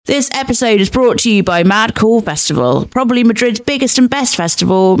This episode is brought to you by Mad Cool Festival. Probably Madrid's biggest and best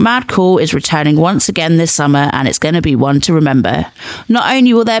festival, Mad Cool is returning once again this summer, and it's going to be one to remember. Not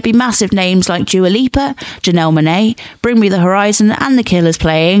only will there be massive names like Dua Lipa, Janelle Monáe, Bring Me the Horizon and The Killers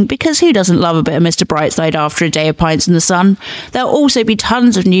playing, because who doesn't love a bit of Mr. Brightside after a day of pints in the sun? There'll also be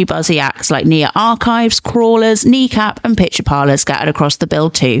tons of new buzzy acts like Nia Archives, Crawlers, Kneecap and Picture Parlour scattered across the bill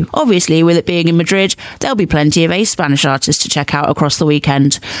too. Obviously, with it being in Madrid, there'll be plenty of ace Spanish artists to check out across the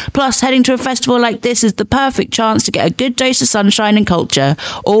weekend. Plus, heading to a festival like this is the perfect chance to get a good dose of sunshine and culture,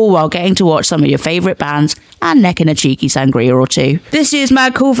 all while getting to watch some of your favourite bands and necking a cheeky sangria or two. This year's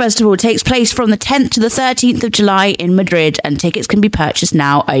Mad Cool Festival takes place from the 10th to the 13th of July in Madrid, and tickets can be purchased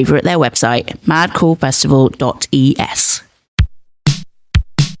now over at their website, madcoolfestival.es.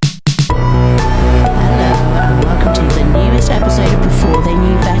 Episode of Before They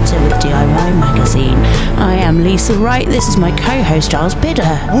Knew Better with DIY Magazine. I am Lisa Wright. This is my co-host Giles Bidder.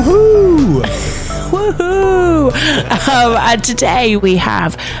 Woohoo! Woohoo! And today we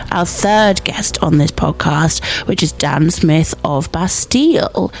have our third guest on this podcast, which is Dan Smith of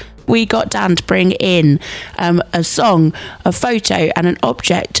Bastille. We got Dan to bring in a song, a photo and an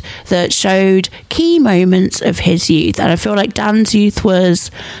object that showed key moments of his youth. And I feel like Dan's youth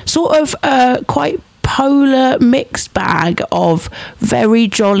was sort of quite polar mixed bag of very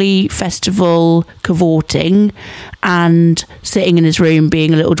jolly festival cavorting and sitting in his room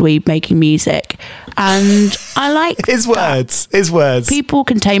being a little dweeb making music. And I like his words. People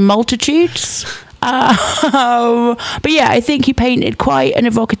contain multitudes. But yeah, I think he painted quite an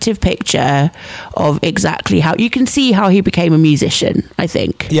evocative picture of exactly how you can see how he became a musician, I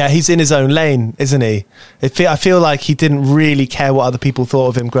think. Yeah, he's in his own lane, isn't he? I feel like he didn't really care what other people thought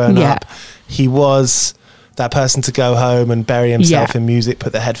of him growing up. He was that person to go home and bury himself in music,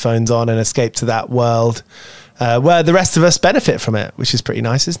 put the headphones on and escape to that world where the rest of us benefit from it, which is pretty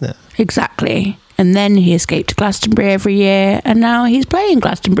nice, isn't it? Exactly. And then he escaped to Glastonbury every year, and now he's playing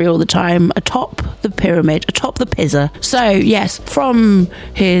Glastonbury all the time, atop the pyramid, atop the Pizza. So, yes, from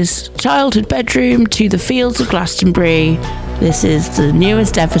his childhood bedroom to the fields of Glastonbury, this is the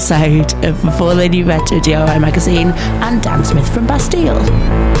newest episode of Before They Knew Better, DIY Magazine, and Dan Smith from Bastille.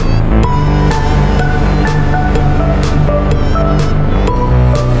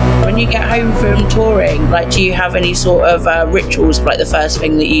 When you get home from touring, do you have any sort of rituals, like the first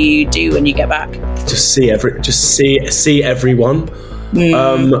thing that you do when you get back? Just see everyone.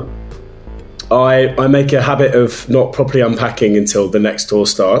 I make a habit of not properly unpacking until the next tour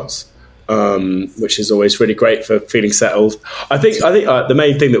starts, which is always really great for feeling settled. I think the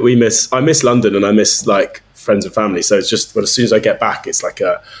main thing that I miss London, and I miss friends and family. So it's just, as soon as I get back, it's like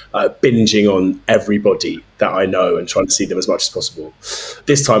a binging on everybody that I know and trying to see them as much as possible.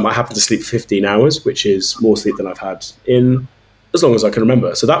 This time I happened to sleep 15 hours, which is more sleep than I've had in as long as I can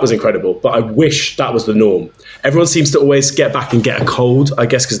remember. So that was incredible, but I wish that was the norm. Everyone seems to always get back and get a cold, I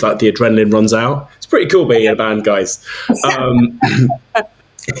guess, because the adrenaline runs out. It's pretty cool being in a band, guys.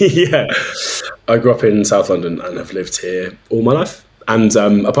 Yeah. I grew up in South London and have lived here all my life. And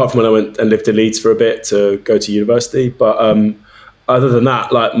apart from when I went and lived in Leeds for a bit to go to university, but other than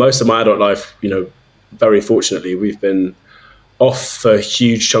that, most of my adult life, very fortunately, we've been off for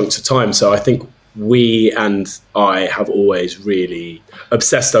huge chunks of time. So I think we and I have always really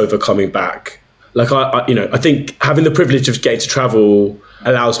obsessed over coming back. I think having the privilege of getting to travel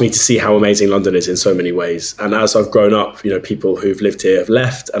allows me to see how amazing London is in so many ways. And as I've grown up, people who've lived here have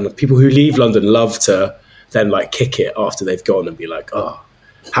left, and people who leave London love to then kick it after they've gone and be like, oh,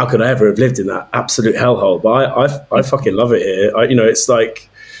 how could I ever have lived in that absolute hellhole? But I fucking love it here. It's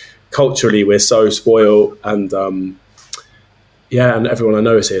culturally we're so spoiled, and and everyone I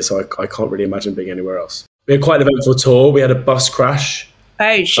know is here, so I can't really imagine being anywhere else. We had quite an eventful tour. We had a bus crash.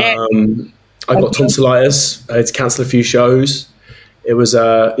 Oh shit! I got tonsillitis. I had to cancel a few shows. It was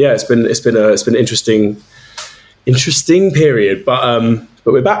it's been an interesting period, but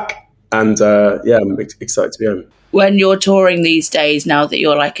we're back. And I'm excited to be home. When you're touring these days, now that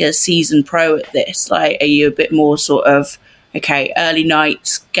you're a seasoned pro at this, are you a bit more sort of, okay, early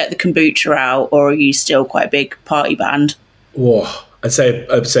nights, get the kombucha out, or are you still quite a big party band? Whoa, I'd say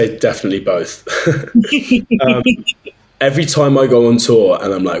definitely both. Every time I go on tour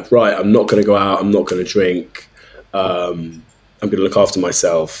and I'm like, right, I'm not going to go out, I'm not going to drink, I'm going to look after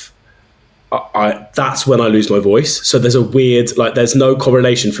myself. That's when I lose my voice. So there's a weird, there's no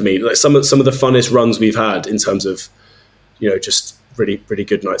correlation for me. Some of the funnest runs we've had in terms of, just really, really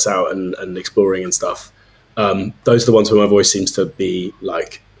good nights out and exploring and stuff. Those are the ones where my voice seems to be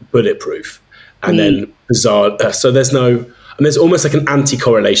bulletproof. And then bizarre. So there's there's almost an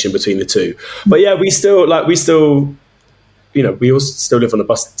anti-correlation between the two. But yeah, we still we all still live on a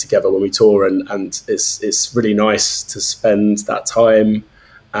bus together when we tour, and it's really nice to spend that time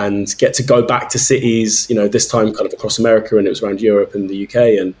and get to go back to cities, this time kind of across America, and it was around Europe and the UK,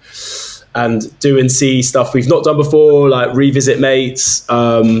 and do and see stuff we've not done before, like revisit mates.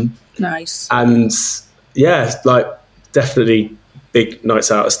 Nice. And yeah, like definitely big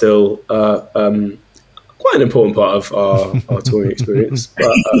nights out are still quite an important part of our touring experience.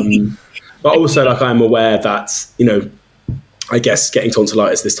 But also, like, I'm aware that, I guess getting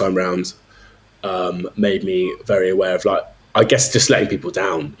tonsillitis this time round made me very aware of, like, I guess just letting people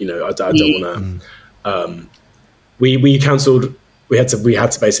down. I don't want to. We cancelled. We had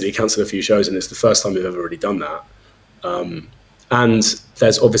to basically cancel a few shows, and it's the first time we've ever really done that. And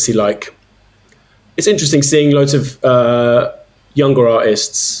there's obviously, like, it's interesting seeing loads of younger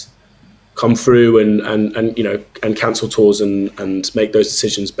artists come through and cancel tours and make those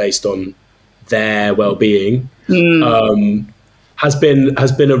decisions based on their well-being. Has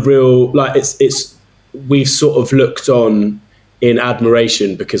been a real, like, it's we've sort of looked on in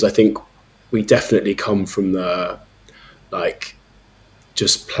admiration, because I think we definitely come from the, like,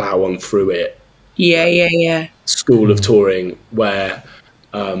 just plow on through it school of touring, where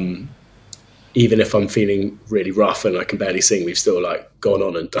even if I'm feeling really rough and I can barely sing, we've still, like, gone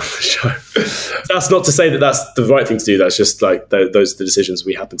on and done the show. That's not to say that that's the right thing to do. That's just, like, those are the decisions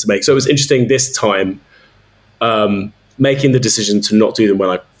we happen to make. So it was interesting this time, making the decision to not do them when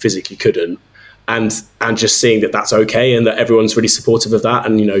I physically couldn't, and just seeing that that's okay, and that everyone's really supportive of that,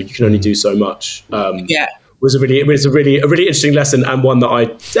 and you can only do so much. Was a really interesting lesson, and one that I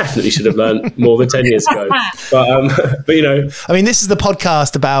definitely should have learned more than 10 years ago. But I mean, this is the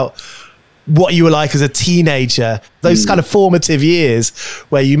podcast about what you were like as a teenager, those kind of formative years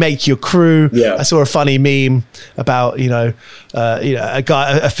where you make your crew. I saw a funny meme about a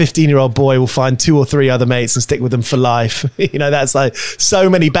guy, a 15-year-old boy will find 2 or 3 other mates and stick with them for life. That's like so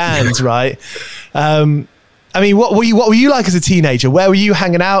many bands, right? I mean, what were you like as a teenager? Where were you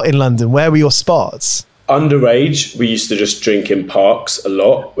hanging out in London? Where were your spots? Underage, we used to just drink in parks a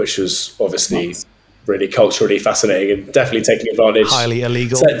lot, which was obviously really culturally fascinating, and definitely taking advantage. Highly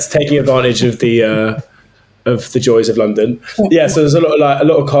illegal. Taking advantage of the joys of London. Yeah, so there's a lot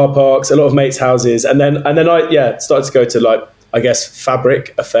of car parks, a lot of mates' houses, and then I started to go to, like, I guess,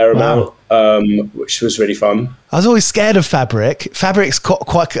 Fabric a fair amount, which was really fun. I was always scared of Fabric. Fabric's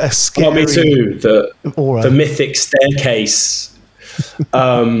quite a scary. Oh, me too. The mythic staircase.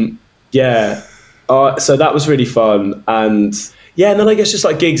 So that was really fun, and then I guess just,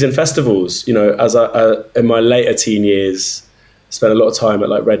 like, gigs and festivals. As I in my later teen years, spent a lot of time at,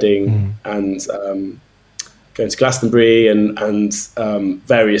 like, Reading and going to Glastonbury and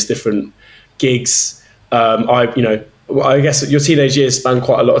various different gigs. I guess your teenage years span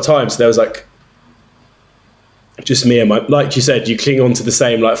quite a lot of time, so there was, like, just me and my, like you said, you cling on to the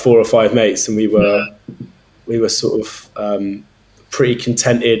same, like, 4 or 5 mates, and we were sort of pretty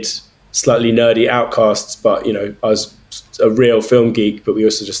contented, slightly nerdy outcasts, but I was a real film geek, but we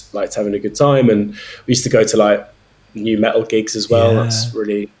also just liked having a good time, and we used to go to, like, new metal gigs as well. That's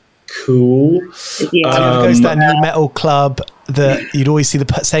really cool. I ever go to that new metal club that you'd always see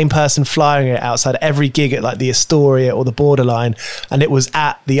the same person flying it outside every gig at, like, the Astoria or the Borderline, and it was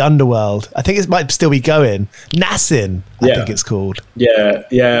at the Underworld. I think it might still be going. Nassin, I think it's called.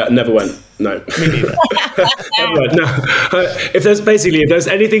 Never went. No. Me neither. Never went. No. If there's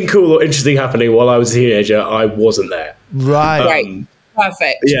anything cool or interesting happening while I was a teenager, I wasn't there. Right.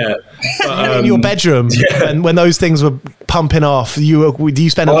 Perfect. Yeah. But, in your bedroom, and when those things were pumping off, do you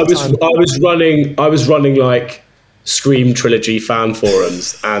spend a lot of time? I was running, like, Scream trilogy fan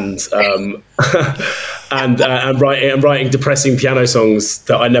forums and writing depressing piano songs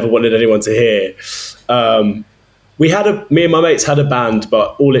that I never wanted anyone to hear. Me and my mates had a band,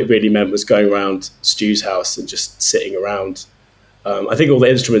 but all it really meant was going around Stu's house and just sitting around. I think all the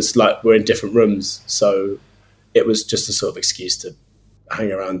instruments, like, were in different rooms, so it was just a sort of excuse to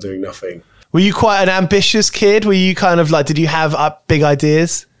hang around doing nothing. Were you quite an ambitious kid? Were you kind of like, did you have big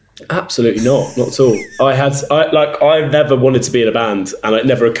ideas? Absolutely not at all. I never wanted to be in a band, and it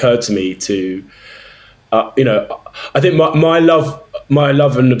never occurred to me to, I think my love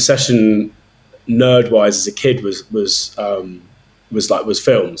and obsession, nerd wise, as a kid was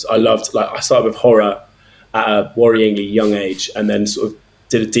films. I loved, like, I started with horror at a worryingly young age, and then sort of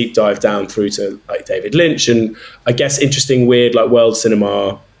did a deep dive down through to, like, David Lynch, and I guess interesting, weird, like, world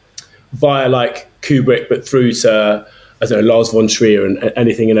cinema via, like, Kubrick, but through to, I don't know, Lars von Trier and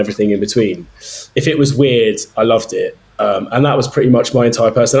anything and everything in between. If it was weird, I loved it. And that was pretty much my entire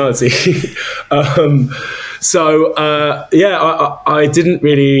personality. I didn't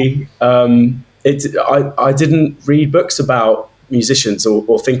really, I didn't read books about musicians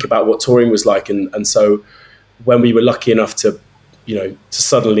or think about what touring was like, and so when we were lucky enough to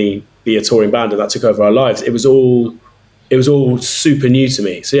suddenly be a touring band and that took over our lives, it was all super new to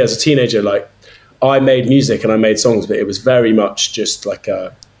me. So yeah, as a teenager, like, I made music and I made songs, but it was very much just like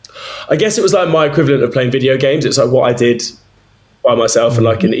I guess it was like my equivalent of playing video games. It's like what I did by myself and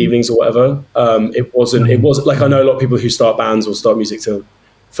like in the evenings or whatever. It wasn't like, I know a lot of people who start bands or start music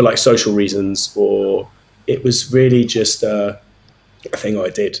for like social reasons, or it was really just a thing I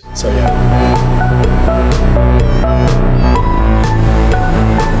did. So yeah.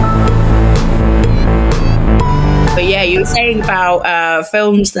 But yeah, you were saying about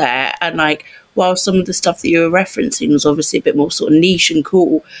films there, and like, while some of the stuff that you were referencing was obviously a bit more sort of niche and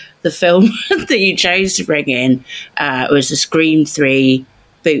cool, the film that you chose to bring in was a Scream 3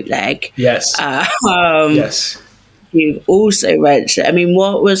 bootleg. Yes. Yes. You've also mentioned, I mean,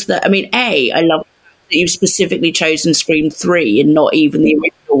 what was the, I mean, I love that you've specifically chosen Scream 3 and not even the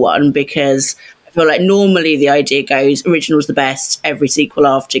original one, because I feel like normally the idea goes, original's the best, every sequel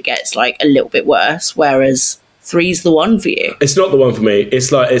after gets like a little bit worse, whereas 3's the one for you. It's not the one for me.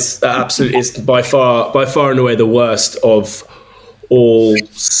 It's like, it's absolutely, it's by far and away the worst of all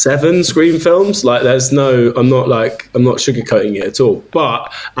 7 Scream films. Like, there's no, I'm not sugarcoating it at all.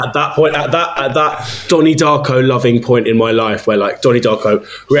 But at that point, at that Donnie Darko loving point in my life, where like Donnie Darko,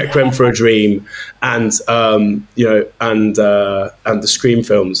 Requiem for a Dream, and the Scream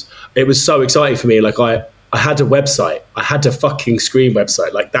films, it was so exciting for me. Like, I had a website. I had a fucking Scream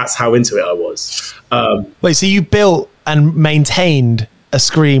website. Like, that's how into it I was. Wait, so you built and maintained a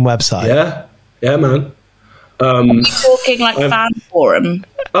Scream website? Yeah, man. Are you talking like fan forum?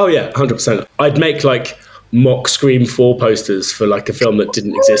 Oh yeah, 100%. I'd make like mock Scream 4 posters for like a film that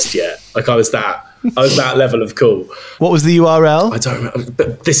didn't exist yet. Like, I was that level of cool. What was the URL? I don't remember.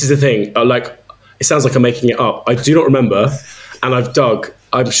 But this is the thing. Like, it sounds like I'm making it up. I do not remember, and I've dug.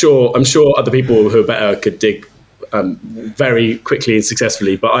 I'm sure other people who are better could dig very quickly and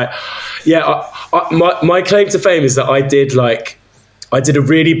successfully. But my claim to fame is that I did a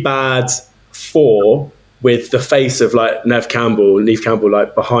really bad 4 with the face of like Neve Campbell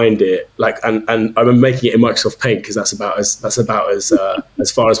like behind it, like, and I remember making it in Microsoft Paint, because that's about as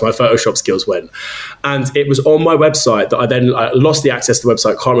far as my Photoshop skills went. And it was on my website that I then lost the access to the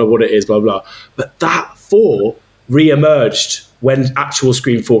website, can't remember what it is, blah blah. But that 4 re-emerged when actual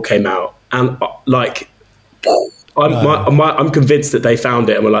Scream 4 came out, and I'm convinced that they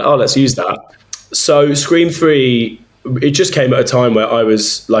found it and were like, oh, let's use that. So Scream 3, it just came at a time where I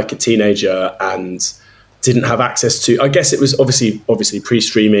was like a teenager and didn't have access to, I guess it was obviously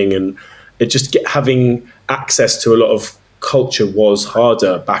pre-streaming, and it just having access to a lot of culture was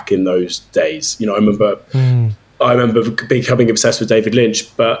harder back in those days. You know, I remember becoming obsessed with David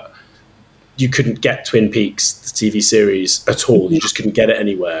Lynch, but you couldn't get Twin Peaks, the TV series, at all. You just couldn't get it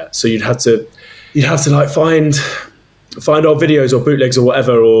anywhere. So you'd have to like find old videos or bootlegs or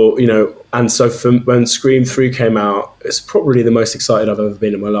whatever, or, you know. And so when Scream 3 came out, it's probably the most excited I've ever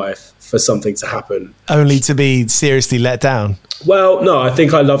been in my life for something to happen. Only to be seriously let down. Well, no, I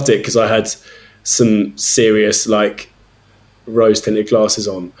think I loved it because I had some serious like rose-tinted glasses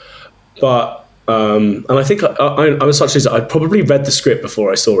on. But and I think I was such as I'd probably read the script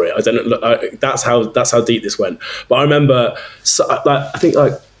before I saw it. I don't know. That's how deep this went. But I remember, I think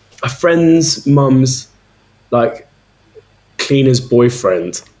like a friend's mum's like cleaner's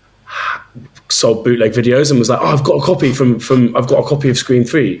boyfriend sold bootleg videos and was like, oh, I've got a copy I've got a copy of Scream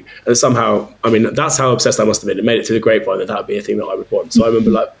 3. And somehow, I mean, that's how obsessed I must have been. It made it to the grapevine that would be a thing that I would want. So I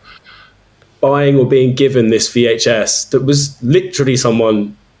remember like buying or being given this VHS that was literally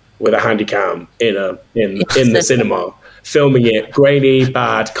someone with a handy cam in the cinema, filming it, grainy,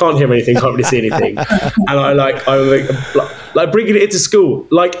 bad, can't hear anything, can't really see anything. And I like bringing it into school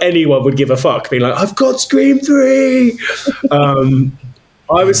like anyone would give a fuck, being like, I've got Scream 3.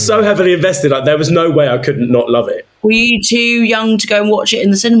 I was so heavily invested, like there was no way I couldn't not love it. Were you too young to go and watch it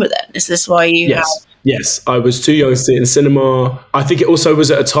in the cinema then? Is this why you Yes, I was too young to see it in the cinema. I think it also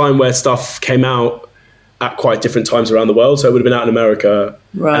was at a time where stuff came out at quite different times around the world. So it would have been out in America,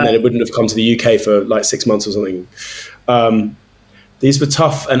 right, and then it wouldn't have come to the UK for like 6 months or something. These were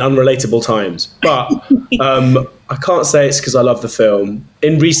tough and unrelatable times. But I can't say it's because I love the film.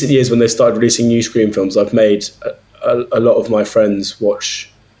 In recent years, when they started releasing new Scream films, I've made a lot of my friends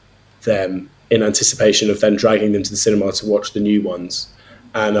watch them in anticipation of then dragging them to the cinema to watch the new ones.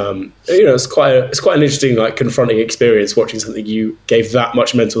 And you know, it's quite an interesting, like, confronting experience watching something you gave that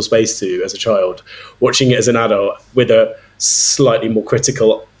much mental space to as a child, watching it as an adult with a slightly more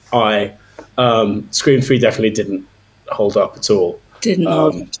critical eye. Scream 3 definitely didn't hold up at all. Didn't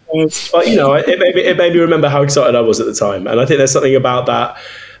hold but it made me remember how excited I was at the time, and I think there's something about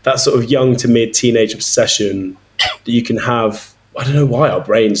that sort of young to mid teenage obsession that you can have. I don't know why our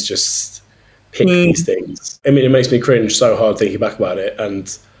brains just pick these things. I mean, it makes me cringe so hard thinking back about it,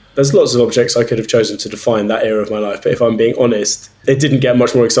 and there's lots of objects I could have chosen to define that era of my life, but if I'm being honest, it didn't get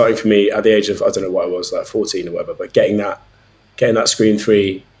much more exciting for me at the age of, I don't know what I was, like 14 or whatever, but getting that Screen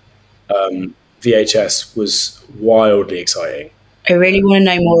 3 VHS was wildly exciting. I really want to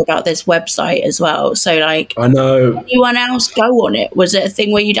know more about this website as well. So, like, I know. Anyone else go on it? Was it a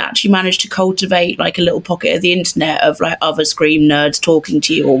thing where you'd actually managed to cultivate like a little pocket of the internet of like other Scream nerds talking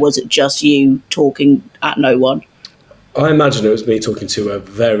to you, or was it just you talking at no one? I imagine it was me talking to a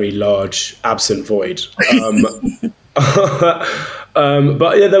very large absent void. But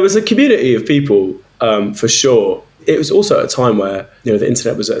yeah, there was a community of people for sure. It was also at a time where, the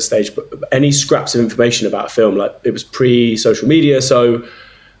internet was at a stage, but any scraps of information about a film, like it was pre-social media. So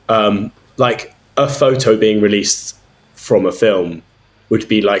like a photo being released from a film would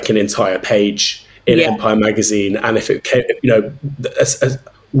be like an entire page in Empire magazine. And if it came,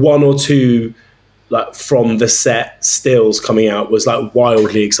 one or two like from the set stills coming out was like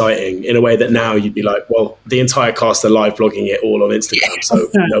wildly exciting in a way that now you'd be like, well, the entire cast are live blogging it all on Instagram, so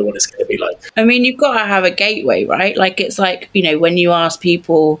know what it's going to be like. I mean, you've got to have a gateway, right? Like, it's like, when you ask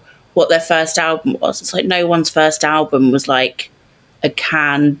people what their first album was, it's like no one's first album was like a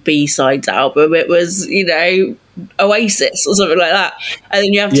canned B-sides album. It was, Oasis or something like that. And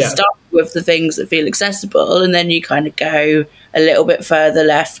then you have to start with the things that feel accessible, and then you kind of go a little bit further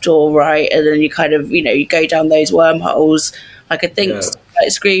left or right, and then you kind of, you go down those wormholes. Like, I think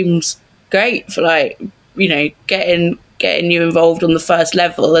like, Scream's great for like, getting you involved on the first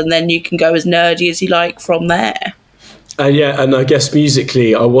level, and then you can go as nerdy as you like from there. And I guess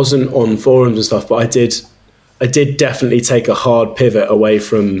musically, I wasn't on forums and stuff, but I did definitely take a hard pivot away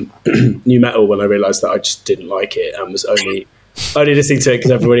from new metal when I realised that I just didn't like it and was only listening to it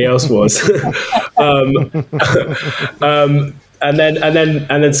because everybody else was. And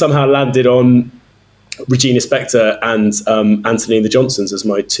then somehow landed on Regina Spektor and Anthony and the Johnsons as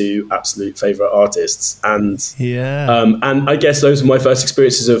my two absolute favourite artists. And and I guess those were my first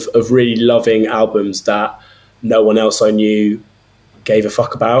experiences of really loving albums that no one else I knew gave a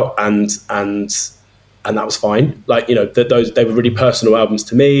fuck about, and that was fine. Like, they were really personal albums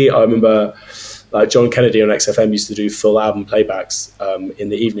to me. I remember like John Kennedy on XFM used to do full album playbacks in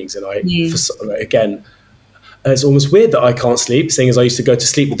the evenings, and again, it's almost weird that I can't sleep, seeing as I used to go to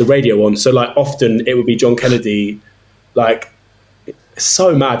sleep with the radio on. So like often it would be John Kennedy. Like, it's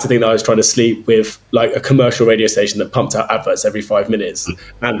so mad to think that I was trying to sleep with like a commercial radio station that pumped out adverts every 5 minutes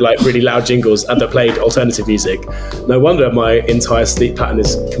and like really loud jingles and that played alternative music. No wonder my entire sleep pattern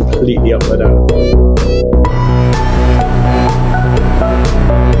is completely upside down.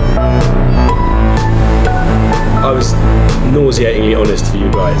 I was nauseatingly honest for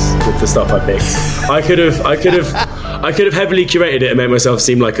you guys with the stuff I picked. I could have heavily curated it and made myself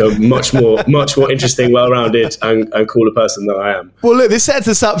seem like a much more interesting, well-rounded and cooler person than I am. Well, look, this sets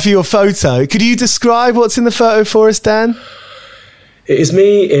us up for your photo. Could you describe what's in the photo for us, Dan? It is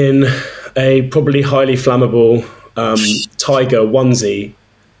me in a probably highly flammable tiger onesie,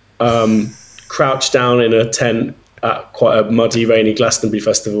 crouched down in a tent at quite a muddy, rainy Glastonbury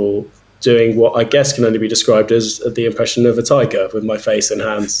festival, doing what I guess can only be described as the impression of a tiger with my face and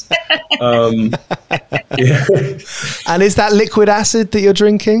hands. Yeah. And is that liquid acid that you're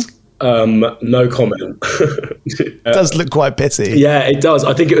drinking? No comment. It does look quite bitty. Yeah, it does.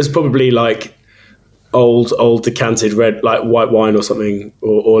 I think it was probably like old decanted red, like white wine or something,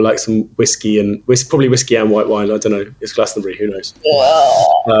 or like some probably whiskey and white wine. I don't know. It's Glastonbury. Who knows?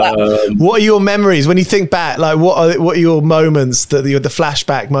 What are your memories when you think back? Like, what are your moments the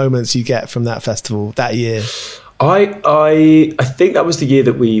flashback moments you get from that festival that year? I think that was the year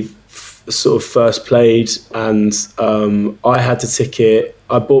that we sort of first played, and I had the ticket.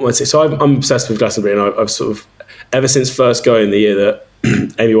 I bought my ticket. So I'm obsessed with Glastonbury, and I've sort of ever since first going, the year that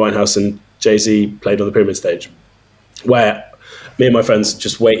Amy Winehouse and Jay-Z played on the Pyramid stage, where me and my friends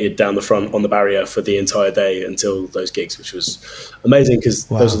just waited down the front on the barrier for the entire day until those gigs, which was amazing because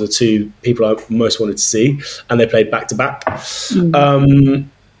those are the two people I most wanted to see, and they played back to back. So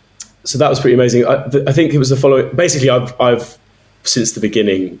that was pretty amazing. I think it was the following. Basically, I've since the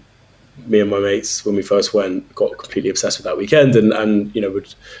beginning, me and my mates, when we first went, got completely obsessed with that weekend, and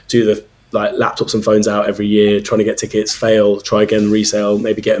would do the like laptops and phones out every year, trying to get tickets, fail, try again, resale,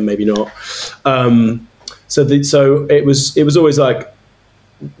 maybe get them, maybe not. So it was always like,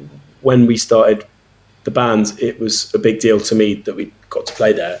 when we started the band, it was a big deal to me that we got to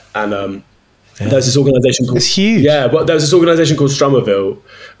play there, and There's this organisation called... It's huge. Yeah, but there was this organisation called Strummerville,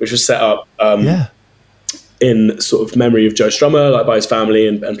 which was set up in sort of memory of Joe Strummer, like by his family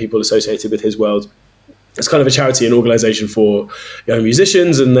and people associated with his world. It's kind of a charity and organisation for young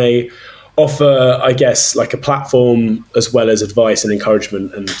musicians, and they offer, I guess, like a platform as well as advice and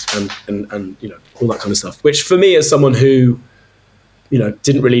encouragement and you know, all that kind of stuff. Which for me, as someone who, you know,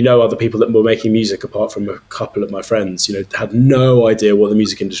 didn't really know other people that were making music apart from a couple of my friends, you know, had no idea what the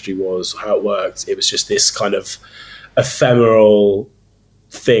music industry was, how it worked. It was just this kind of ephemeral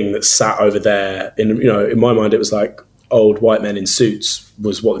thing that sat over there. In my mind, it was like old white men in suits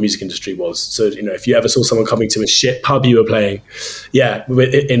was what the music industry was. So, you know, if you ever saw someone coming to a shit pub you were playing,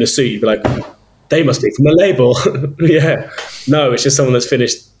 in a suit, you'd be like, they must be from a label. Yeah. No, it's just someone that's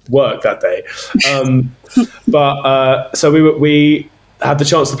finished work that day. So we had the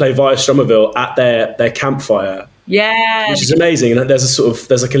chance to play via Strummerville at their campfire. Yeah. Which is amazing. And there's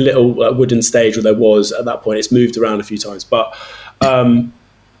like a little wooden stage, where there was at that point. It's moved around a few times. But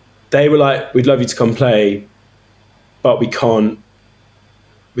they were like, we'd love you to come play, but we can't.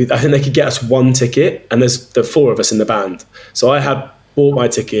 I think they could get us one ticket, and there's the four of us in the band. So I had bought my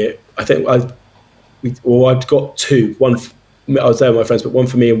ticket. I think I'd got two. One, I was there with my friends, but one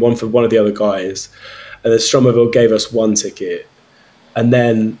for me and one for one of the other guys. And then Strummerville gave us one ticket, and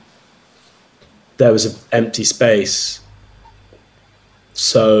then there was an empty space.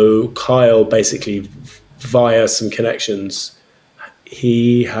 So Kyle basically, via some connections,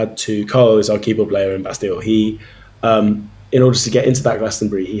 Kyle is our keyboard player in Bastille. He, in order to get into that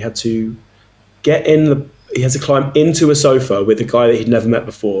Glastonbury, he had to climb into a sofa with a guy that he'd never met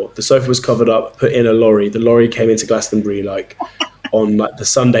before. The sofa was covered up, put in a lorry. The lorry came into Glastonbury on the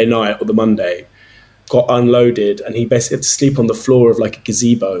Sunday night or the Monday, got unloaded, and he basically had to sleep on the floor of like a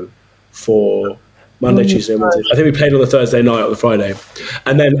gazebo for Monday, Tuesday, Wednesday. I think we played on the Thursday night or the Friday.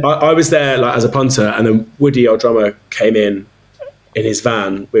 And then I was there like as a punter, and then Woody, our drummer, came in his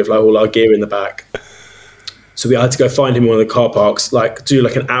van with like all our gear in the back. So we had to go find him in one of the car parks, like do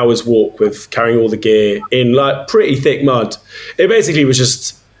like an hour's walk with carrying all the gear in like pretty thick mud. It basically was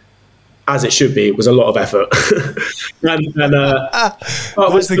just as it should be. It was a lot of effort. It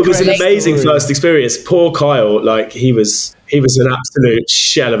was an amazing first experience. Poor Kyle, like he was an absolute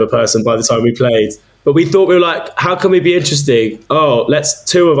shell of a person by the time we played. But we thought, we were like, how can we be interesting? Oh, let's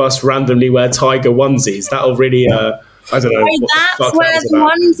two of us randomly wear tiger onesies. That'll really I don't know. That's where the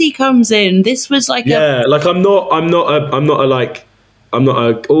onesie comes in. This was like I'm not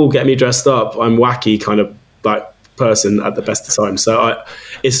a get me dressed up. I'm wacky kind of like person at the best of times. So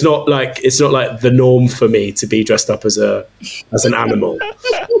it's not like the norm for me to be dressed up as an animal.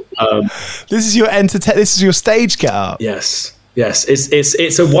 This is your stage get up. Yes.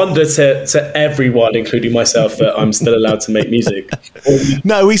 It's a wonder to everyone, including myself, that I'm still allowed to make music.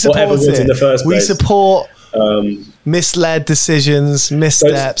 No, we support it. In the first place. We support misled decisions,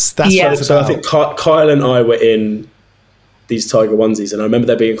 missteps. That's what it's about. I think Kyle and I were in these tiger onesies, and I remember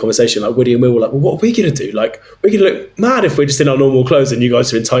there being a conversation like Woody and Will were like, well, what are we going to do? Like, we're going to look mad if we're just in our normal clothes and you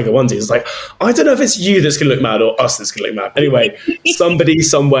guys are in tiger onesies. It's like, I don't know if it's you that's going to look mad or us that's going to look mad. Anyway, somebody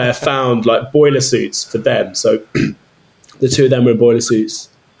somewhere found like boiler suits for them. So the two of them were in boiler suits.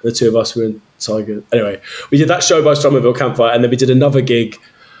 The two of us were in tiger. Anyway, we did that show by Strummerville Campfire, and then we did another gig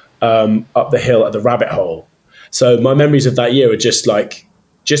up the hill at the Rabbit Hole. So my memories of that year are just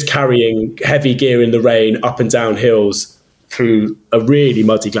carrying heavy gear in the rain up and down hills through a really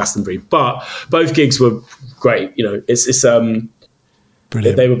muddy Glastonbury. But both gigs were great. You know, it's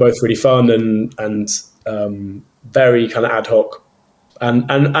brilliant. They were both really fun and very kind of ad hoc,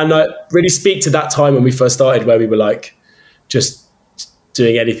 and I really speak to that time when we first started, where we were like just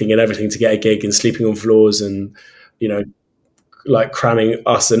doing anything and everything to get a gig and sleeping on floors and, you know, like cramming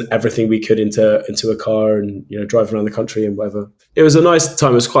us and everything we could into a car and, you know, driving around the country and whatever. It was a nice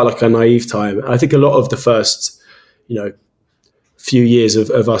time. It was quite like a naive time. And I think a lot of the first, you know, few years of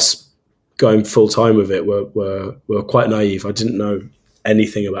us going full time with it were quite naive. I didn't know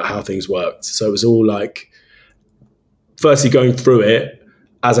anything about how things worked. So it was all like, firstly going through it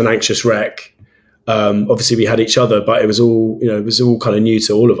as an anxious wreck. Obviously we had each other, but it was all kind of new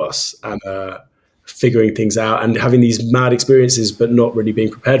to all of us, and figuring things out and having these mad experiences, but not really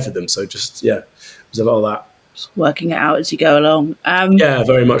being prepared for them. So just, it was a lot of that. Just working it out as you go along. Yeah,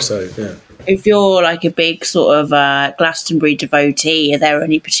 very much so. Yeah. If you're like a big sort of Glastonbury devotee, are there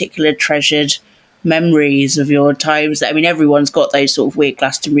any particular treasured memories of your times? I mean, everyone's got those sort of weird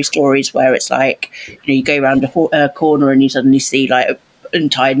Glastonbury stories where it's like, you know, you go around a corner and you suddenly see like an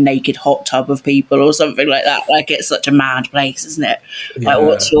entire naked hot tub of people or something like that. Like, it's such a mad place, isn't it? Yeah. Like,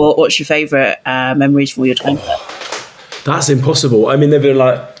 what's your favourite memories from your time there? That's impossible. I mean, there've been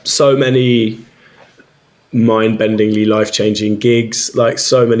like so many mind-bendingly life-changing gigs, like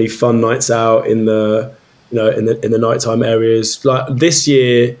so many fun nights out in the nighttime areas. Like this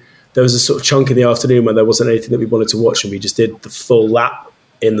year, there was a sort of chunk in the afternoon when there wasn't anything that we wanted to watch, and we just did the full lap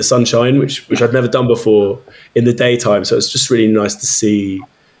in the sunshine, which I'd never done before in the daytime. So it's just really nice to see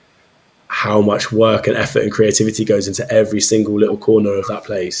how much work and effort and creativity goes into every single little corner of that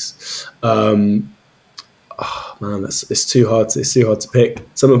place. It's too hard to pick.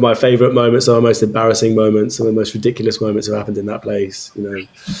 Some of my favorite moments, some of my most embarrassing moments, some of the most ridiculous moments have happened in that place.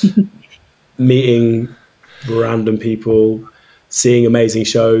 Meeting random people, seeing amazing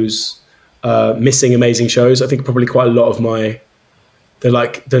shows, missing amazing shows. I think probably quite a lot of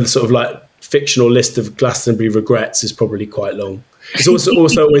the sort of like fictional list of Glastonbury regrets is probably quite long. It's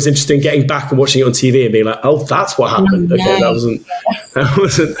also always interesting getting back and watching it on TV and being like, oh, that's what happened. Okay, that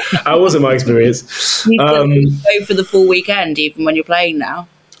wasn't my experience. You go for the full weekend, even when you're playing now.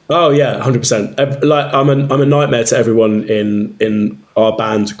 Oh yeah, 100%. Like I'm a nightmare to everyone in our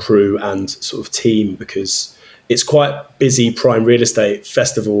band, crew, and sort of team, because it's quite busy prime real estate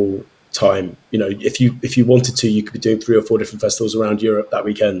festival time. If you wanted to, you could be doing 3 or 4 different festivals around Europe that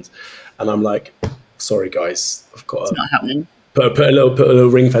weekend, and I'm like, sorry guys, I've got it's not happening. Put a little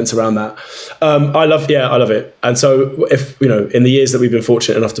ring fence around that. I love it. And so if in the years that we've been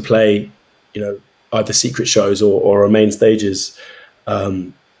fortunate enough to play, either secret shows or our main stages,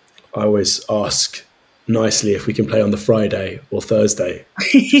 I always ask nicely if we can play on the Friday or Thursday,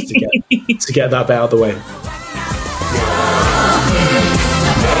 just to get that bit out of the way.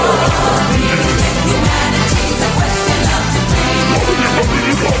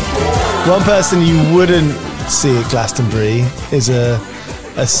 One person you wouldn't see at Glastonbury is a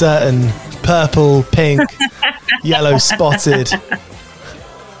certain purple, pink, yellow spotted I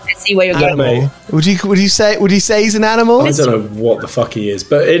see where you're going. Would you say he's an animal? I don't know what the fuck he is,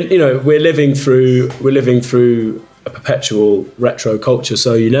 but we're living through a perpetual retro culture,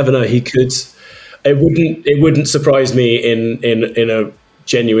 so you never know. He could. It wouldn't surprise me in a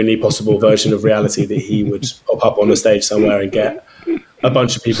genuinely possible version of reality that he would pop up on a stage somewhere and get a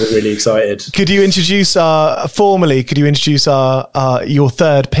bunch of people really excited. Could you introduce your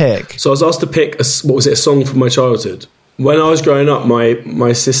third pick? So I was asked to pick a song from my childhood. When I was growing up,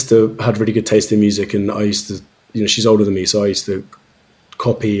 my sister had really good taste in music, and I used to, she's older than me, so I used to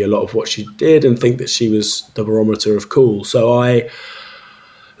copy a lot of what she did and think that she was the barometer of cool. So I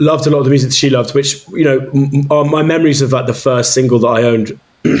loved a lot of the music that she loved, which, my memories of like the first single that I owned,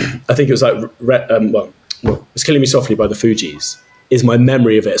 I think it was like, It's Killing Me Softly by the Fugees, is my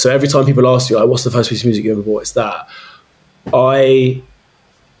memory of it. So every time people ask you, like, what's the first piece of music you ever bought? It's that. I,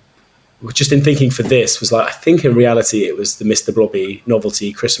 just in thinking for this, was like, I think in reality it was the Mr. Blobby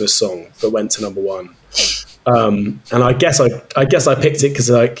novelty Christmas song that went to number 1. And I guess I picked it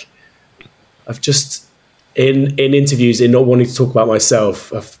because, like, I've just, in interviews, in not wanting to talk about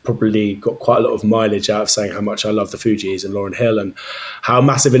myself, I've probably got quite a lot of mileage out of saying how much I love the Fugees and Lauryn Hill, and how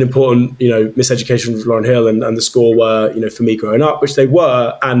massive and important, Miseducation of Lauryn Hill and the score were, for me growing up, which they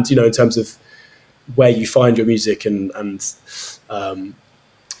were, and in terms of where you find your music and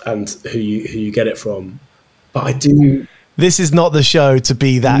who you get it from. But I do. This is not the show to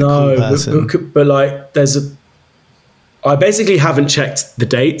be that cool person. But like, I basically haven't checked the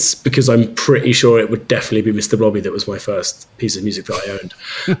dates, because I'm pretty sure it would definitely be Mr. Blobby that was my first piece of music that I owned.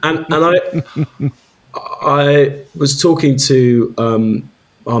 And I was talking to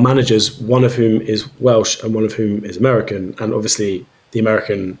our managers, one of whom is Welsh and one of whom is American. And obviously the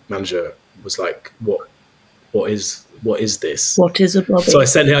American manager was like, what is this? What is a Blobby? So I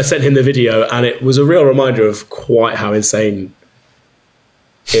sent him the video, and it was a real reminder of quite how insane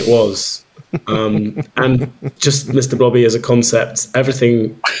it was. And just Mr. Blobby as a concept,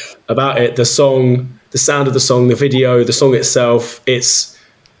 everything about it, the song, the sound of the song, the video, the song itself, it's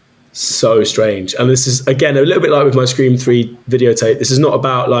so strange. And this is, again, a little bit like with my Scream 3 videotape, this is not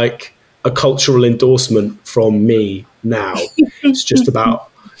about like a cultural endorsement from me now. It's just about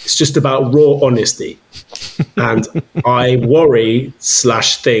raw honesty. And I worry /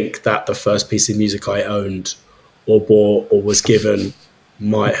 think that the first piece of music I owned or bought or was given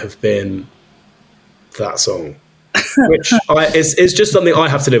might have been that song, which is just something I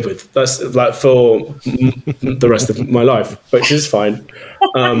have to live with. That's like for the rest of my life, which is fine.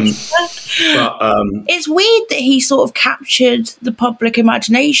 It's weird that he sort of captured the public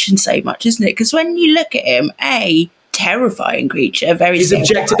imagination so much, isn't it? Because when you look at him, terrifying creature, very. He's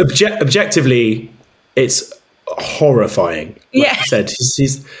objectively, it's horrifying. Like I said,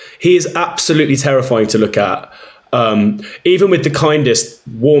 he is absolutely terrifying to look at. Even with the kindest,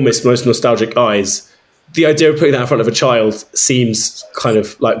 warmest, most nostalgic eyes, the idea of putting that in front of a child seems kind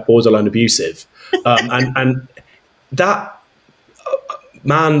of like borderline abusive. And that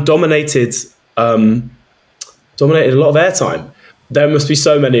man dominated a lot of airtime. There must be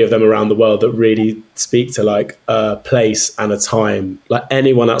so many of them around the world that really speak to like a place and a time. Like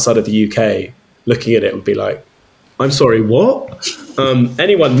anyone outside of the UK looking at it would be like, I'm sorry, what?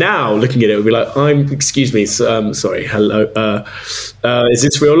 Anyone now looking at it would be like, excuse me, sorry, hello. Is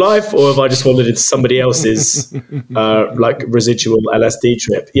this real life, or have I just wandered into somebody else's like residual LSD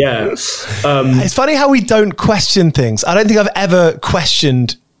trip? Yeah. It's funny how we don't question things. I don't think I've ever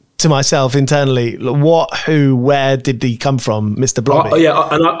questioned to myself internally, what, who, where did he come from, Mr. Blobby?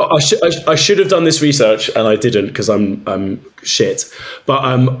 And I should have done this research, and I didn't because I'm shit. But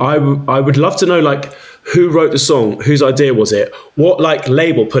I would love to know like who wrote the song, whose idea was it, what like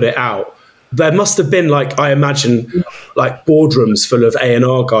label put it out. There must have been like, I imagine, like boardrooms full of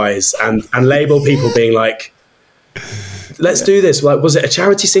A&R guys and label people being like, let's do this. Like, was it a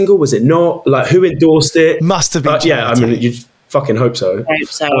charity single? Was it not? Like, who endorsed it? Must have been. Yeah, I mean, you fucking hope so. I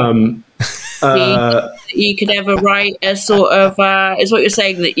hope so. You could ever write a sort of, is what you're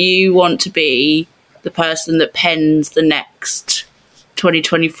saying, that you want to be the person that pens the next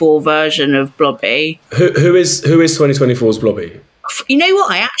 2024 version of Blobby. Who is 2024's Blobby? You know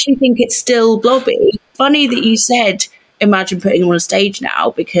what? I actually think it's still Blobby. Funny that you said, imagine putting him on a stage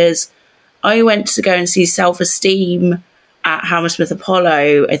now, because I went to go and see Self-Esteem at Hammersmith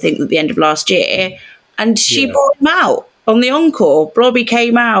Apollo, I think at the end of last year, and she brought him out on the encore. Blobby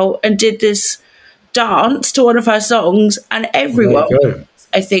came out and did this dance to one of her songs, and everyone,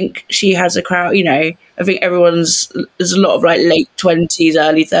 I think she has a crowd, you know, I think there's a lot of like late 20s,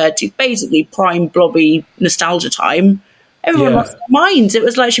 early 30s, basically prime Blobby nostalgia time. Everyone lost their minds. It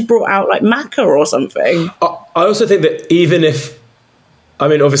was like she brought out like Macca or something. I also think that even if, I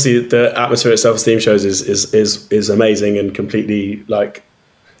mean, obviously the atmosphere at Self-Esteem shows is amazing and completely like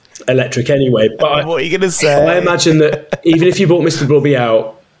electric anyway. But what are you going to say? I imagine that even if you brought Mr. Blobby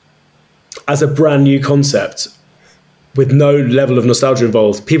out as a brand new concept with no level of nostalgia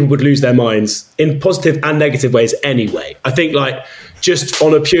involved, people would lose their minds in positive and negative ways anyway. I think like just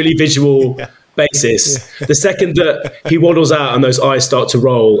on a purely visual basis, the second that he waddles out and those eyes start to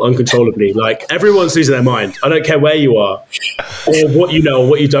roll uncontrollably, like everyone's losing their mind. I don't care where you are or what you know or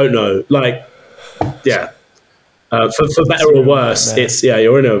what you don't know. Like, for better or worse, it's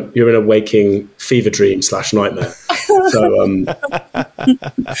you're in a waking fever dream / nightmare. So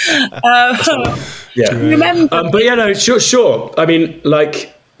remember, but sure. I mean,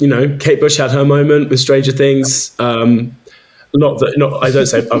 like, you know, Kate Bush had her moment with Stranger Things. I don't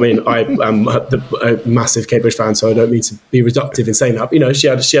say. I mean, I am a massive Kate Bush fan, so I don't mean to be reductive in saying that. But, you know, she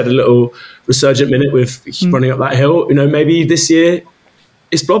had a little resurgent minute with running up that hill. You know, maybe this year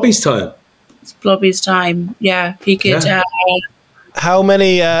it's Blobby's turn. It's Blobby's time. Yeah, he could. Yeah. How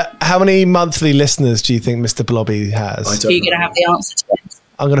many monthly listeners do you think Mr. Blobby has? You're going to have the answer to this.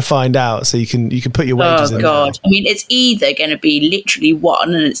 I'm going to find out, so you can put your wages in. Oh God! I mean, it's either going to be literally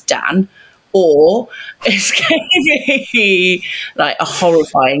one, and it's Dan, or it's going to be like a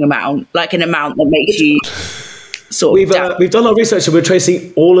horrifying amount, like an amount that makes you sort of. We've done our research and we're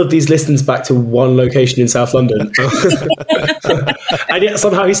tracing all of these listens back to one location in South London, and yet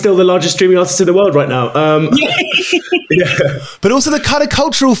somehow he's still the largest streaming artist in the world right now. But also the kind of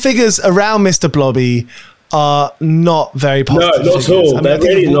cultural figures around Mr. Blobby are not very positive. No, not at all. They're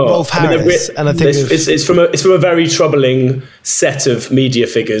really not. Rolf Harris, and I think it's from a very troubling set of media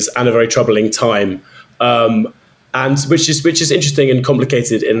figures and a very troubling time, and which is interesting and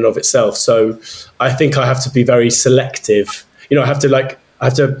complicated in and of itself. So I think I have to be very selective. You know, I have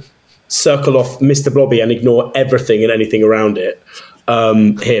to circle off Mr. Blobby and ignore everything and anything around it. What are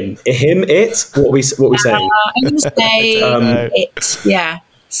we saying? I'm going to say it. Yeah.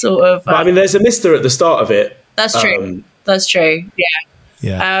 Sort of. But I mean, there's a Mr. at the start of it. That's true. That's true.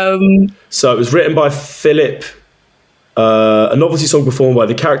 Yeah. So it was written by Philip, a novelty song performed by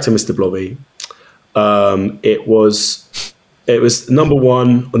the character Mr. Blobby. It was number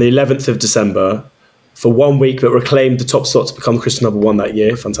one on the 11th of December for 1 week, but reclaimed the top slot to become Christmas number one that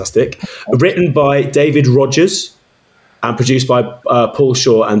year. Fantastic. Written by David Rogers and produced by Paul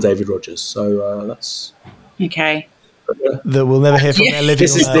Shaw and David Rogers. So that's okay. That we'll never hear from their living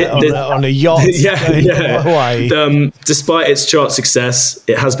on a yacht. Hawaii. Despite its chart success,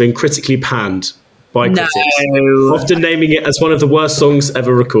 it has been critically panned by critics, often naming it as one of the worst songs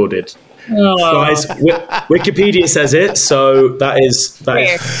ever recorded. Guys, Wikipedia says it, so that is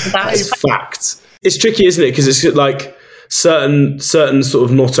fact. It's tricky, isn't it? Because it's like certain sort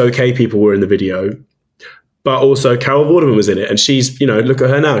of not okay people were in the video. but also Carol Vorderman was in it. And she's, look at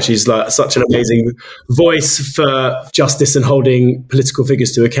her now. She's like such an amazing voice for justice and holding political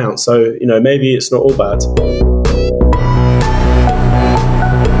figures to account. So, maybe it's not all bad.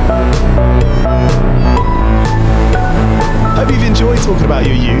 Hope you've enjoyed talking about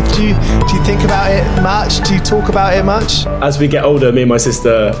your youth. Do you think about it much? Do you talk about it much? As we get older, me and my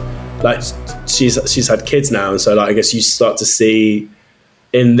sister, like she's had kids now. And so like, I guess you start to see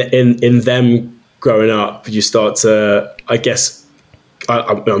in them growing up, you start to, I guess,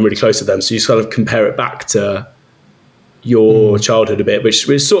 I'm really close to them, so you sort of compare it back to your childhood a bit, which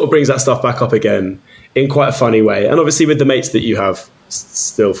sort of brings that stuff back up again in quite a funny way. And obviously with the mates that you have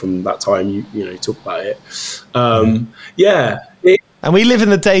still from that time, you talk about it. And we live in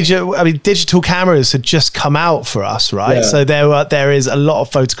the digital cameras had just come out for us, right? Yeah. So there is a lot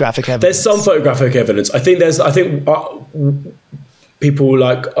of photographic evidence. There's some photographic evidence. I think people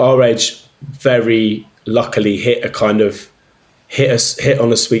like our age very luckily hit on a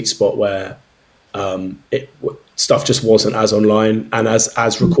sweet spot where stuff just wasn't as online and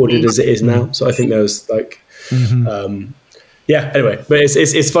as recorded as it is now. So I think there was like, anyway, but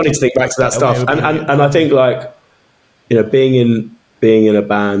it's funny to think back to that stuff. And I think like, being in a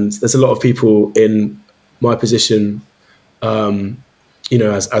band, there's a lot of people in my position, as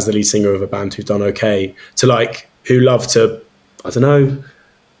the lead singer of a band who've done okay, to like, who love to, I don't know,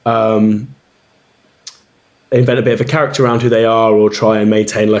 invent a bit of a character around who they are, or try and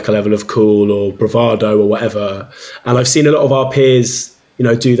maintain like a level of cool or bravado or whatever. And I've seen a lot of our peers,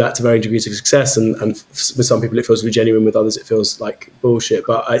 do that to varying degrees of success. And with some people it feels really genuine, with others it feels like bullshit.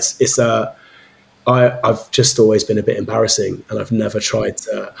 But I've just always been a bit embarrassing, and I've never tried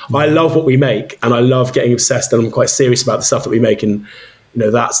to. I love what we make, and I love getting obsessed, and I'm quite serious about the stuff that we make, and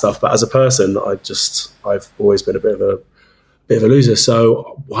that stuff. But as a person, I've always been a bit of a loser.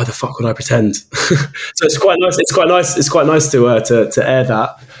 So why the fuck would I pretend? So it's quite nice. It's quite nice to air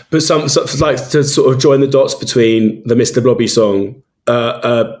that. But some like to sort of join the dots between the Mr. Blobby song,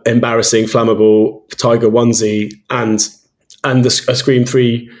 embarrassing, flammable tiger onesie, and a Scream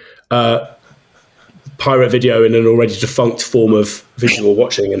 3 pirate video in an already defunct form of visual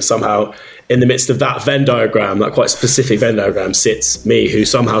watching, and somehow in the midst of that Venn diagram, that quite specific Venn diagram, sits me, who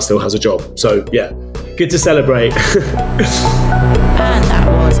somehow still has a job. So yeah, good to celebrate. And that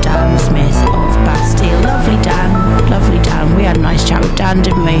was Dan Smith of Bastille. Lovely Dan. We had a nice chat with Dan,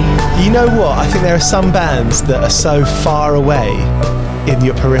 didn't we? You know what? I think there are some bands that are so far away in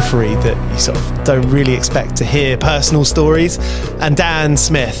your periphery that you sort of don't really expect to hear personal stories. And Dan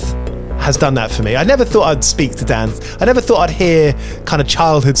Smith has done that for me. I never thought I'd speak to Dan. I never thought I'd hear kind of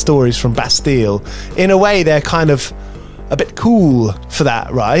childhood stories from Bastille. In a way, they're kind of a bit cool for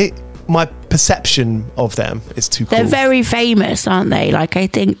that, right? My perception of them is too cool. They're very famous, aren't they? Like, I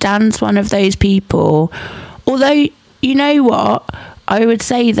think Dan's one of those people. Although, you know what? I would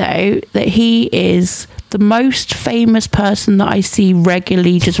say, though, that he is the most famous person that I see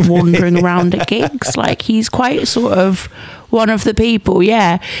regularly just wandering around at gigs. Like, he's quite sort of one of the people.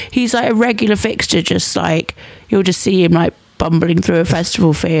 Yeah, he's like a regular fixture. Just like, you'll just see him like bumbling through a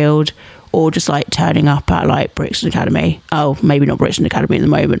festival field, or just like turning up at like Brixton Academy. Oh, maybe not Brixton Academy at the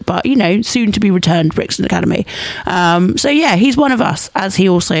moment, but soon to be returned Brixton Academy. So yeah, he's one of us, as he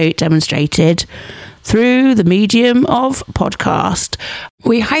also demonstrated through the medium of podcast.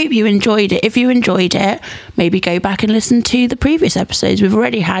 We hope you enjoyed it. If you enjoyed it, maybe go back and listen to the previous episodes. We've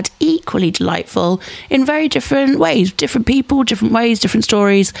already had equally delightful, in very different ways, different people, different ways, different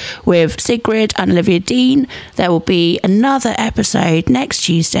stories, with Sigrid and Olivia Dean. There will be another episode next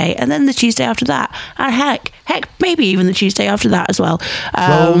Tuesday, and then the Tuesday after that, and heck, maybe even the Tuesday after that as well.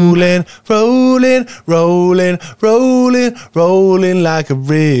 Rolling like a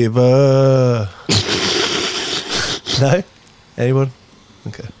river. No? Anyone?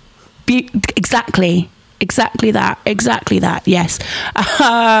 Okay. Exactly that, yes.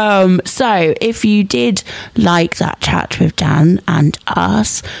 So if you did like that chat with Dan and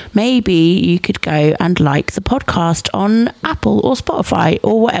us, maybe you could go and like the podcast on Apple or Spotify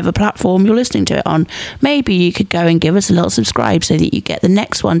or whatever platform you're listening to it on. Maybe you could go and give us a little subscribe so that you get the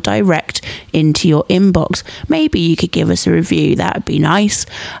next one direct into your inbox. Maybe you could give us a review. That would be nice.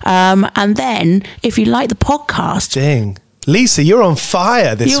 And then if you like the podcast... Dang. Lisa, you're on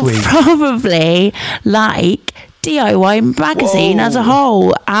fire this week. You'll probably like DIY Magazine as a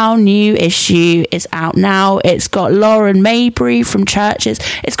whole. Our new issue is out now. It's got Lauren Mabry from Churches.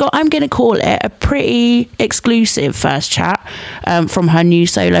 It's got, I'm going to call it, a pretty exclusive first chat from her new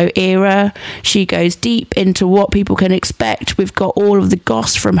solo era. She goes deep into what people can expect. We've got all of the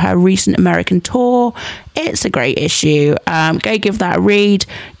goss from her recent American tour. It's a great issue. Go give that a read.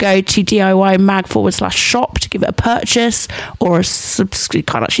 Go to DIYmag.com/shop to give it a purchase, or you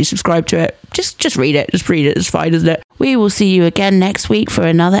can't actually subscribe to it. Just read it. Just read it. It's fine, isn't it? We will see you again next week for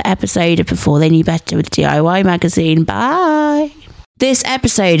another episode of Before They Knew Better with DIY Magazine. Bye. This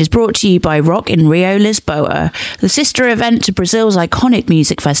episode is brought to you by Rock in Rio Lisboa, the sister event to Brazil's iconic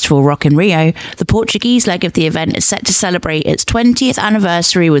music festival Rock in Rio. The Portuguese leg of the event is set to celebrate its 20th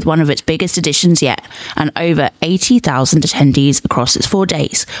anniversary with one of its biggest editions yet, and over 80,000 attendees across its 4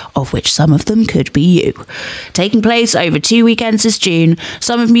 days, of which some of them could be you. Taking place over 2 weekends this June,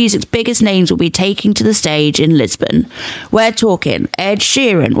 some of music's biggest names will be taking to the stage in Lisbon. We're talking Ed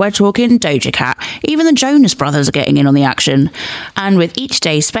Sheeran, we're talking Doja Cat, even the Jonas Brothers are getting in on the action. And with each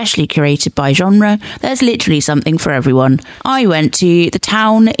day specially curated by genre, there's literally something for everyone. I went to the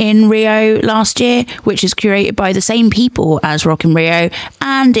town in Rio last year, which is curated by the same people as Rock in Rio,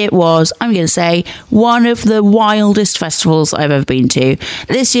 and it was, I'm going to say, one of the wildest festivals I've ever been to.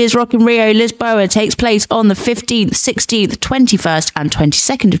 This year's Rock in Rio Lisboa takes place on the 15th, 16th, 21st and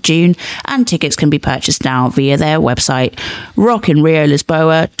 22nd of June, and tickets can be purchased now via their website,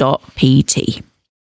 rockinriolisboa.pt.